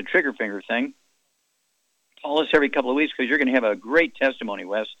 including the trigger finger thing. Call us every couple of weeks because you're going to have a great testimony,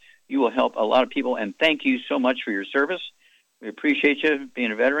 Wes. You will help a lot of people, and thank you so much for your service. We appreciate you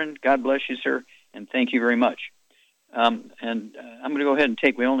being a veteran. God bless you, sir, and thank you very much. And I'm going to go ahead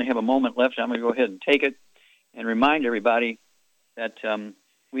and we only have a moment left. I'm going to go ahead and take it and remind everybody that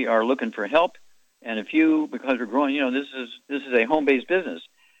we are looking for help. And if you, because we're growing, this is a home-based business.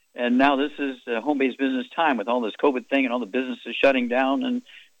 And now this is home-based business time with all this COVID thing and all the businesses shutting down and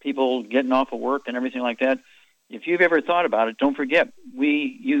people getting off of work and everything like that. If you've ever thought about it, don't forget,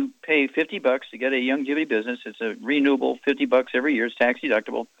 you pay $50 to get a Youngevity business. It's a renewable $50 every year. It's tax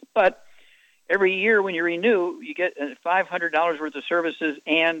deductible. But every year when you renew, you get $500 worth of services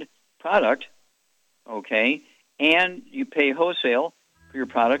and product, okay? And you pay wholesale for your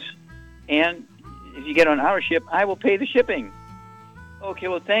products. And if you get on our ship, I will pay the shipping. Okay,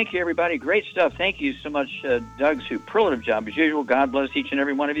 well, thank you, everybody. Great stuff. Thank you so much, Doug. Superlative job as usual. God bless each and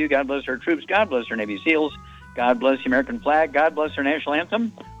every one of you. God bless our troops. God bless our Navy SEALs. God bless the American flag. God bless our national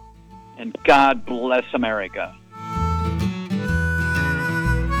anthem. And God bless America.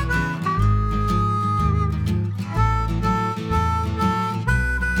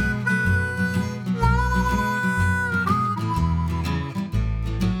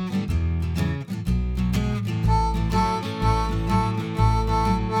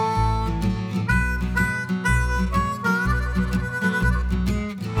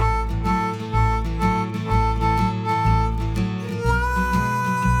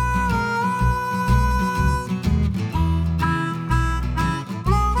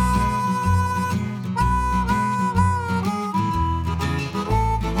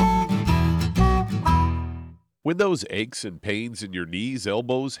 When those aches and pains in your knees,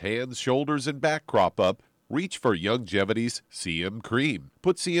 elbows, hands, shoulders, and back crop up, reach for Youngevity's CM Cream.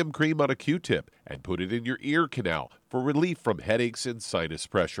 Put CM Cream on a Q-tip and put it in your ear canal for relief from headaches and sinus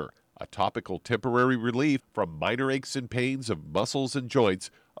pressure. A topical temporary relief from minor aches and pains of muscles and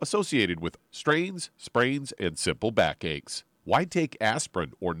joints associated with strains, sprains, and simple backaches. Why take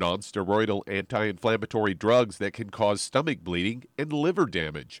aspirin or non-steroidal anti-inflammatory drugs that can cause stomach bleeding and liver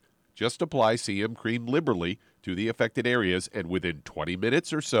damage? Just apply CM Cream liberally to the affected areas, and within 20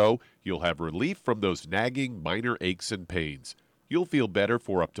 minutes or so, you'll have relief from those nagging minor aches and pains. You'll feel better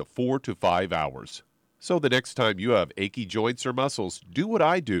for up to 4 to 5 hours. So the next time you have achy joints or muscles, do what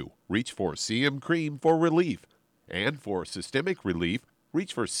I do. Reach for CM Cream for relief. And for systemic relief,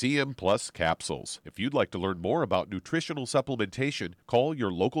 reach for CM Plus capsules. If you'd like to learn more about nutritional supplementation, call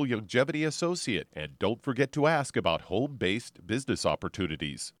your local Youngevity associate. And don't forget to ask about home-based business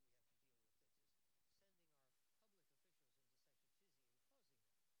opportunities.